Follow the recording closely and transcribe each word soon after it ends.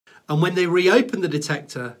And when they reopened the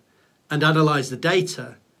detector and analysed the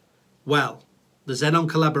data, well, the Xenon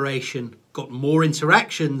collaboration got more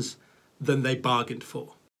interactions than they bargained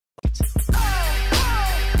for.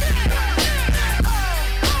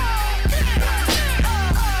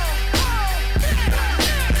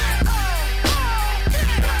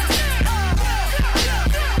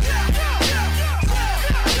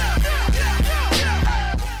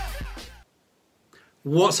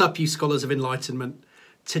 What's up, you scholars of enlightenment?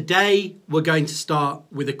 Today we're going to start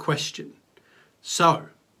with a question. So,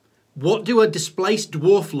 what do a displaced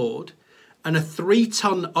dwarf lord and a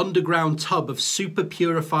 3-ton underground tub of super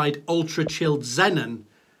purified ultra chilled xenon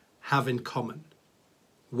have in common?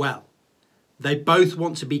 Well, they both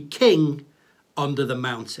want to be king under the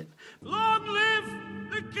mountain. Long live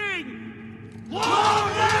the king! Long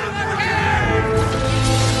live the king!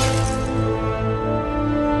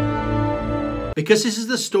 Because this is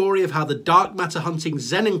the story of how the dark matter hunting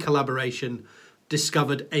Xenon collaboration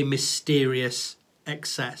discovered a mysterious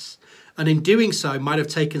excess, and in doing so might have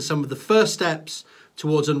taken some of the first steps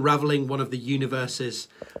towards unravelling one of the universe's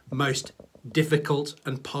most difficult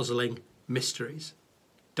and puzzling mysteries: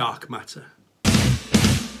 dark matter. What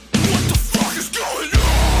the fuck is going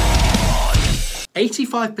on?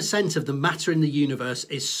 85% of the matter in the universe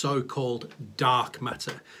is so-called dark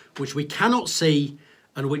matter, which we cannot see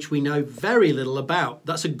and which we know very little about.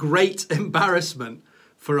 That's a great embarrassment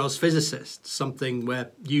for us physicists, something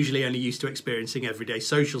we're usually only used to experiencing everyday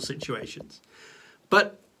social situations.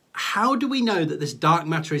 But how do we know that this dark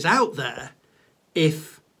matter is out there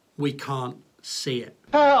if we can't see it?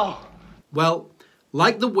 How? Well,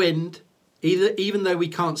 like the wind, even though we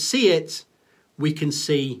can't see it, we can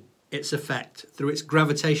see its effect through its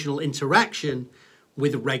gravitational interaction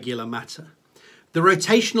with regular matter. The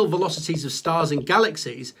rotational velocities of stars and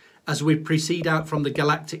galaxies, as we proceed out from the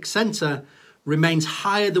galactic centre, remains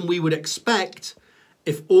higher than we would expect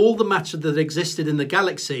if all the matter that existed in the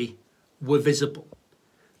galaxy were visible.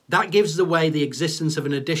 That gives away the existence of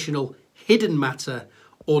an additional hidden matter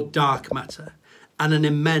or dark matter, and an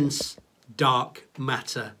immense dark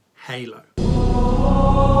matter halo.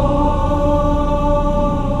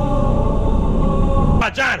 A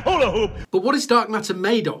giant hula hoop! But what is dark matter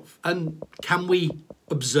made of, and can we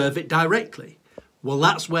observe it directly? Well,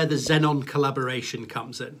 that's where the Xenon collaboration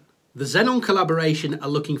comes in. The Xenon collaboration are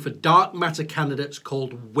looking for dark matter candidates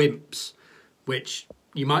called WIMPS, which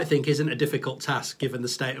you might think isn't a difficult task given the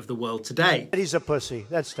state of the world today. He's a pussy.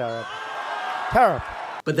 That's terrible. Terrible.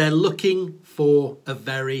 But they're looking for a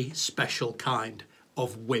very special kind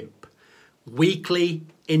of WIMP: weakly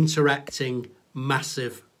interacting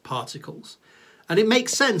massive particles. And it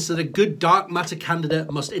makes sense that a good dark matter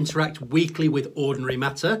candidate must interact weakly with ordinary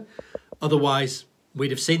matter. Otherwise,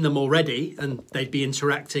 we'd have seen them already and they'd be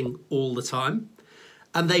interacting all the time.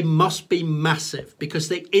 And they must be massive because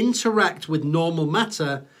they interact with normal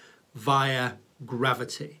matter via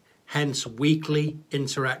gravity, hence weakly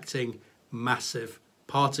interacting massive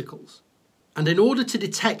particles. And in order to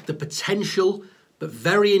detect the potential but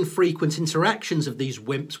very infrequent interactions of these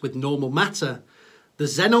WIMPs with normal matter, the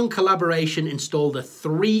Xenon collaboration installed a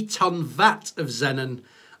 3-ton vat of xenon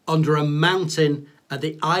under a mountain at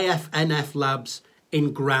the IFNF labs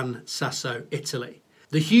in Gran Sasso, Italy.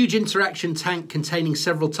 The huge interaction tank containing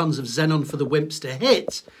several tons of xenon for the WIMPs to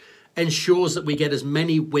hit ensures that we get as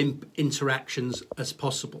many WIMP interactions as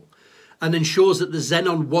possible, and ensures that the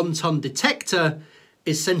Xenon 1-ton detector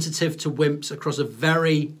is sensitive to WIMPs across a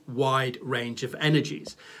very wide range of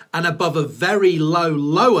energies and above a very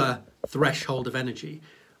lower threshold of energy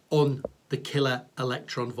on the killer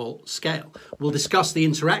electron volt scale. We'll discuss the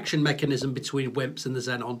interaction mechanism between WIMPs and the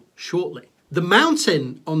Xenon shortly. The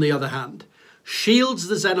mountain, on the other hand, shields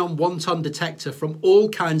the Xenon 1-ton detector from all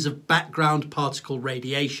kinds of background particle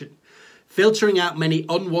radiation, filtering out many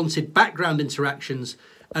unwanted background interactions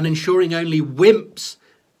and ensuring only WIMPs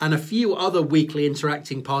and a few other weakly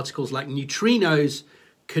interacting particles like neutrinos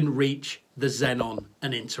can reach the Xenon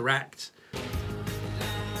and interact.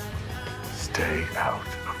 Stay out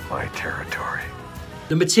of my territory.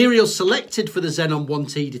 The materials selected for the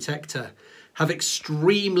Xenon1T detector have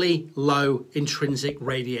extremely low intrinsic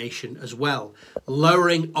radiation as well,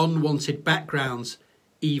 lowering unwanted backgrounds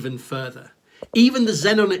even further. Even the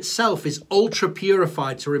xenon itself is ultra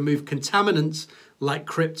purified to remove contaminants like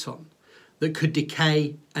krypton that could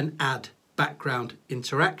decay and add background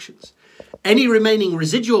interactions. Any remaining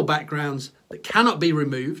residual backgrounds that cannot be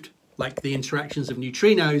removed, like the interactions of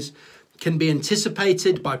neutrinos, can be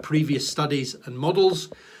anticipated by previous studies and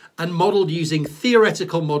modelled using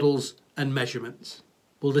theoretical models and measurements.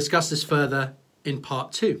 We'll discuss this further in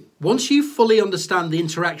part 2. Once you fully understand the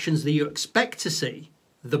interactions that you expect to see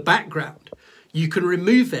the background. You can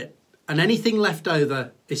remove it, and anything left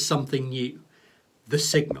over is something new, the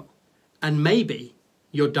signal, and maybe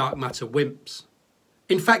your dark matter WIMPS.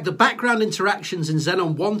 In fact, the background interactions in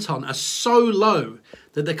Xenon1T are so low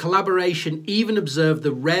that the collaboration even observed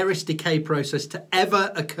the rarest decay process to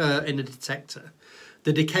ever occur in a detector,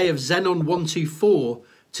 the decay of Xenon124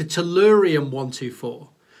 to tellurium-124,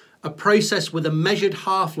 a process with a measured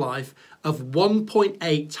half-life of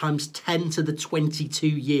 1.8 times 10 to the 22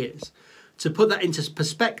 years. To put that into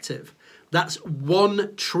perspective, that's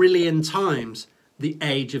 1 trillion times the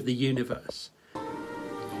age of the universe.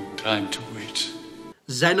 Long time to wait.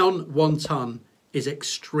 Xenon1T is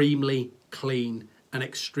extremely clean and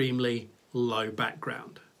extremely low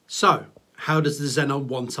background. So, how does the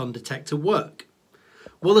Xenon1T detector work?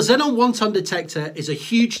 Well, the Xenon1T detector is a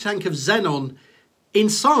huge tank of xenon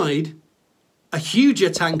inside a huger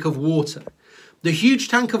tank of water. The huge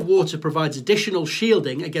tank of water provides additional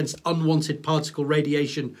shielding against unwanted particle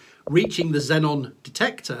radiation reaching the xenon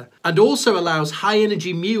detector, and also allows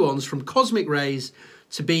high-energy muons from cosmic rays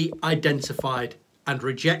to be identified and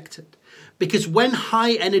rejected. Because when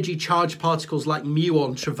high-energy charged particles like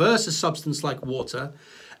muon traverse a substance like water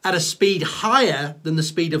at a speed higher than the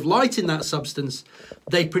speed of light in that substance,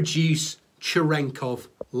 they produce Cherenkov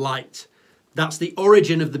light. That's the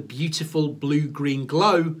origin of the beautiful blue-green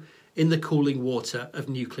glow in the cooling water of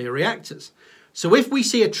nuclear reactors. So if we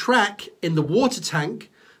see a track in the water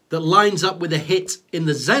tank that lines up with a hit in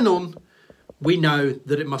the xenon, we know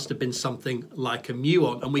that it must have been something like a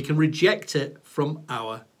muon, and we can reject it from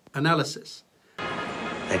our analysis.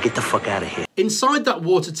 Now get the fuck out of here. Inside that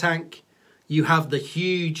water tank, you have the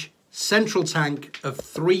huge central tank of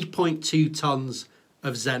 3.2 tons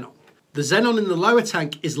of xenon. The xenon in the lower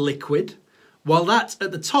tank is liquid, while that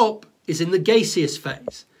at the top is in the gaseous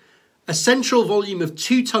phase. A central volume of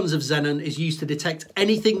 2 tons of xenon is used to detect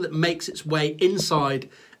anything that makes its way inside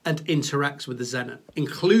and interacts with the xenon,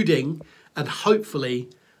 including, and hopefully,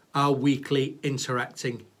 our weakly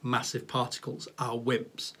interacting massive particles, our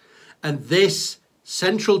WIMPS. And this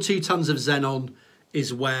central 2 tons of xenon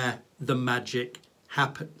is where the magic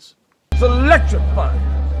happens. It's electrifying.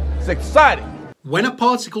 It's exciting. When a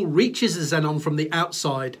particle reaches the xenon from the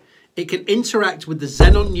outside, it can interact with the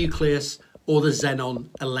xenon nucleus or the xenon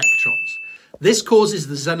electrons. This causes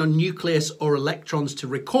the xenon nucleus or electrons to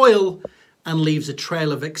recoil and leaves a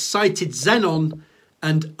trail of excited xenon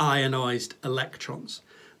and ionized electrons.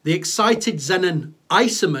 The excited xenon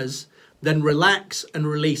isomers then relax and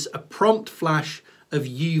release a prompt flash of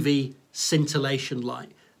UV scintillation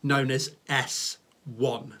light, known as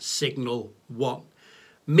S1, signal 1.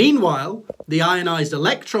 Meanwhile, the ionized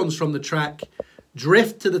electrons from the track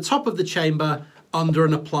drift to the top of the chamber under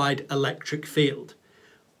an applied electric field.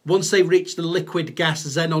 Once they reach the liquid gas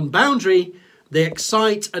xenon boundary, they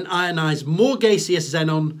excite and ionize more gaseous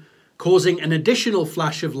xenon, causing an additional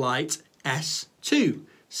flash of light, S2,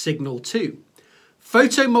 signal 2.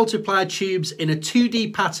 Photomultiplier tubes in a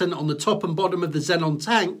 2D pattern on the top and bottom of the xenon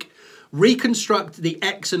tank reconstruct the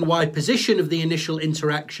X and Y position of the initial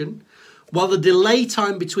interaction, while the delay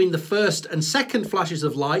time between the first and second flashes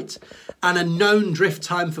of light and a known drift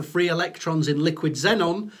time for free electrons in liquid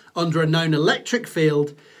xenon under a known electric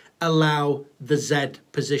field allow the Z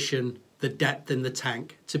position, the depth in the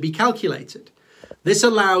tank, to be calculated. This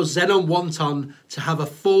allows Xenon1T to have a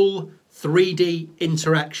full 3D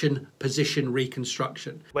interaction position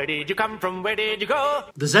reconstruction. Where did you come from? Where did you go?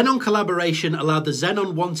 The Xenon collaboration allowed the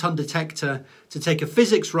Xenon1T detector to take a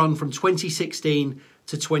physics run from 2016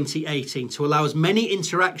 to 2018 to allow as many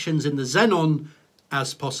interactions in the xenon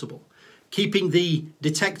as possible. Keeping the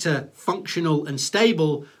detector functional and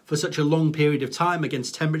stable for such a long period of time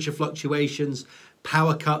against temperature fluctuations,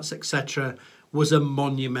 power cuts, etc. was a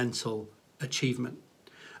monumental achievement.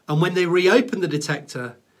 And when they reopened the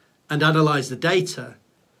detector and analysed the data,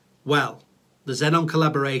 well, the Xenon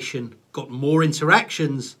collaboration got more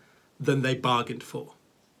interactions than they bargained for.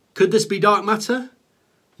 Could this be dark matter?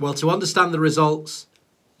 Well, to understand the results,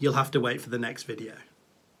 you'll have to wait for the next video.